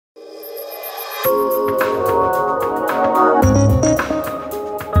The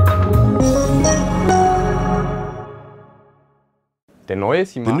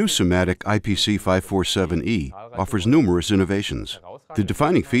new SIMATIC IPC547E offers numerous innovations. The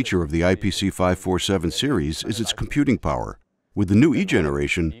defining feature of the IPC547 series is its computing power. With the new E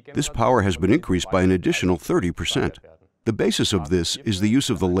generation, this power has been increased by an additional 30%. The basis of this is the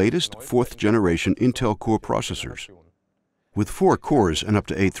use of the latest 4th generation Intel Core processors. With 4 cores and up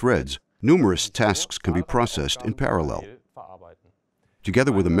to 8 threads, numerous tasks can be processed in parallel.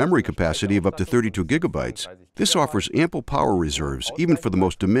 Together with a memory capacity of up to 32 gigabytes, this offers ample power reserves even for the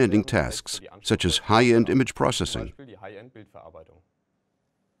most demanding tasks, such as high-end image processing.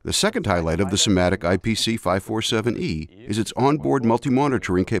 The second highlight of the SIMATIC IPC547E is its onboard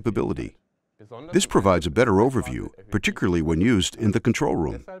multi-monitoring capability. This provides a better overview, particularly when used in the control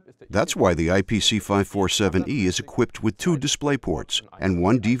room. That's why the IPC547E is equipped with 2 display ports and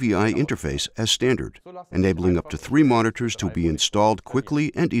 1 DVI interface as standard, enabling up to 3 monitors to be installed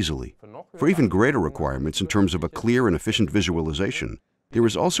quickly and easily. For even greater requirements in terms of a clear and efficient visualization, there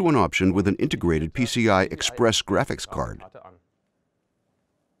is also an option with an integrated PCI Express graphics card.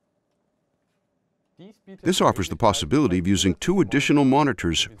 This offers the possibility of using 2 additional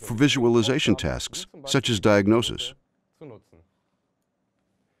monitors for visualization tasks, such as diagnosis.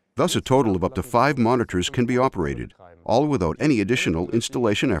 Thus, a total of up to 5 monitors can be operated, all without any additional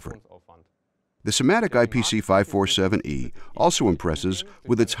installation effort. The SIMATIC IPC547E also impresses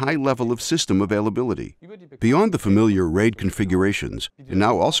with its high level of system availability. Beyond the familiar RAID configurations, it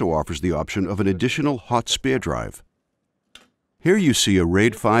now also offers the option of an additional hot spare drive. Here you see a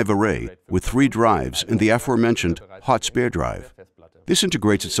RAID 5 array with 3 drives and the aforementioned hot spare drive. This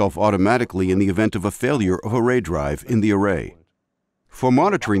integrates itself automatically in the event of a failure of a RAID drive in the array. For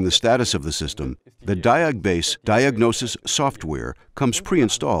monitoring the status of the system, the Diag-Base diagnosis software comes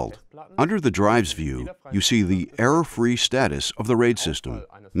pre-installed. Under the drives view, you see the error-free status of the RAID system.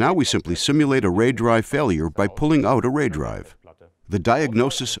 Now we simply simulate a RAID drive failure by pulling out a RAID drive. The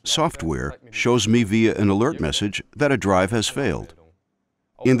diagnosis software shows me via an alert message that a drive has failed.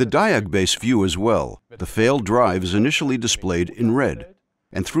 In the Diag-Base view as well, the failed drive is initially displayed in red,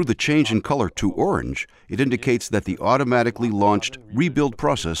 and through the change in color to orange, it indicates that the automatically launched rebuild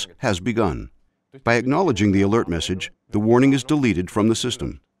process has begun. By acknowledging the alert message, the warning is deleted from the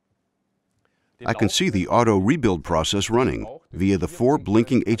system. I can see the auto rebuild process running via the 4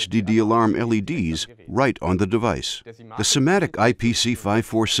 blinking HDD alarm LEDs right on the device. The SIMATIC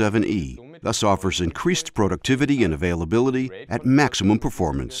IPC547E thus offers increased productivity and availability at maximum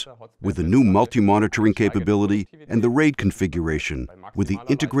performance, with the new multi-monitoring capability and the RAID configuration with the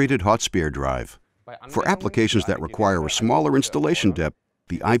integrated hot spare drive. For applications that require a smaller installation depth,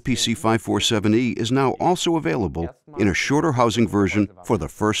 the IPC547E is now also available in a shorter housing version for the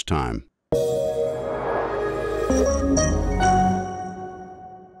first time.